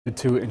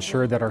to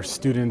ensure that our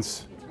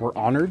students were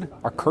honored,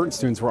 our current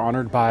students were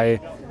honored by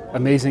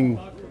amazing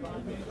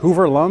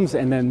Hoover alums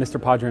and then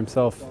Mr. Padre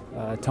himself,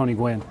 Tony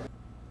Gwynn.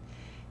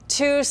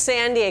 Two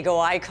San Diego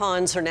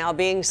icons are now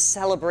being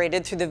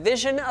celebrated through the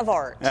vision of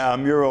art. A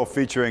mural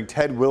featuring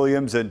Ted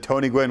Williams and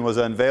Tony Gwynn was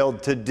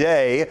unveiled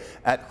today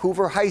at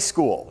Hoover High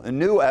School. And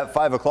new at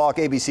 5 o'clock,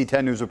 ABC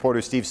 10 News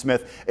reporter Steve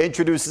Smith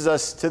introduces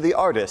us to the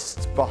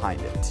artists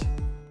behind it.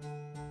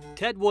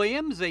 Ted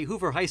Williams, a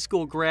Hoover High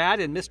School grad,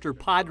 and Mr.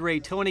 Padre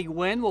Tony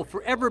Gwynn will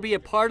forever be a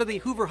part of the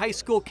Hoover High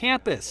School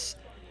campus,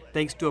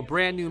 thanks to a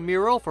brand new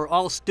mural for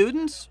all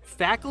students,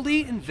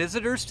 faculty, and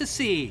visitors to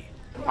see.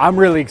 I'm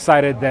really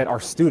excited that our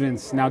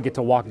students now get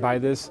to walk by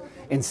this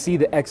and see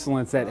the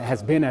excellence that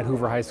has been at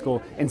Hoover High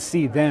School and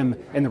see them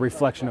in the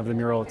reflection of the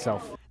mural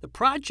itself. The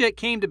project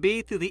came to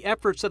be through the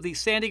efforts of the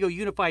San Diego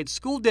Unified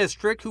School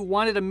District, who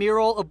wanted a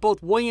mural of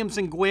both Williams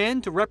and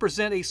Gwynn to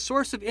represent a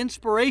source of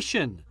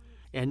inspiration.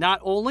 And not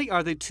only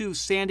are the two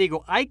San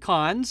Diego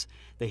icons,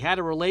 they had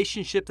a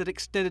relationship that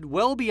extended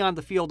well beyond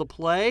the field of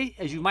play.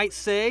 As you might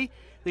say,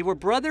 they were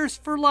brothers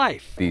for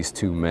life. These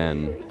two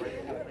men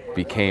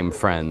became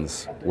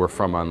friends, were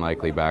from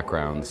unlikely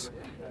backgrounds,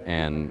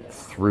 and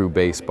through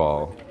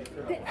baseball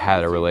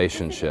had a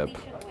relationship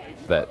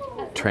that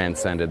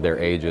transcended their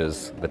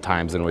ages, the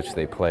times in which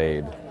they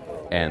played,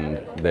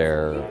 and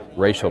their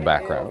racial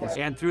backgrounds.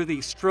 And through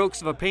the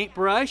strokes of a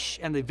paintbrush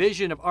and the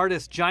vision of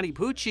artist Johnny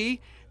Pucci,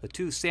 the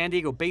two San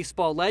Diego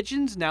baseball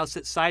legends now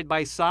sit side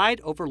by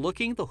side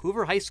overlooking the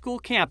Hoover High School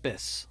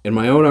campus. In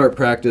my own art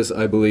practice,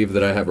 I believe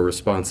that I have a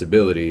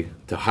responsibility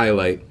to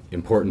highlight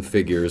important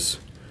figures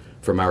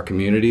from our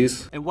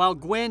communities. And while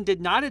Gwynn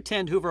did not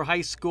attend Hoover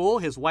High School,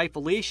 his wife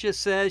Alicia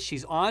says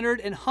she's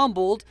honored and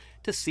humbled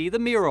to see the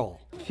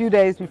mural. A few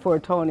days before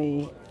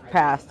Tony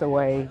passed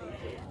away,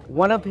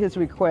 one of his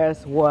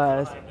requests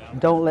was,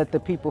 "Don't let the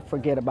people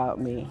forget about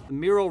me." The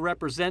mural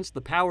represents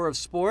the power of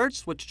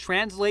sports, which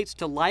translates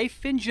to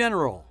life in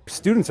general.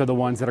 Students are the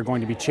ones that are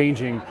going to be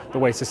changing the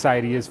way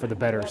society is for the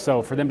better.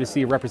 So for them to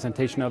see a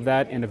representation of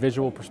that in a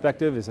visual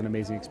perspective is an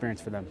amazing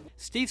experience for them.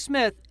 Steve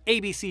Smith,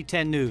 ABC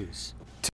 10 News.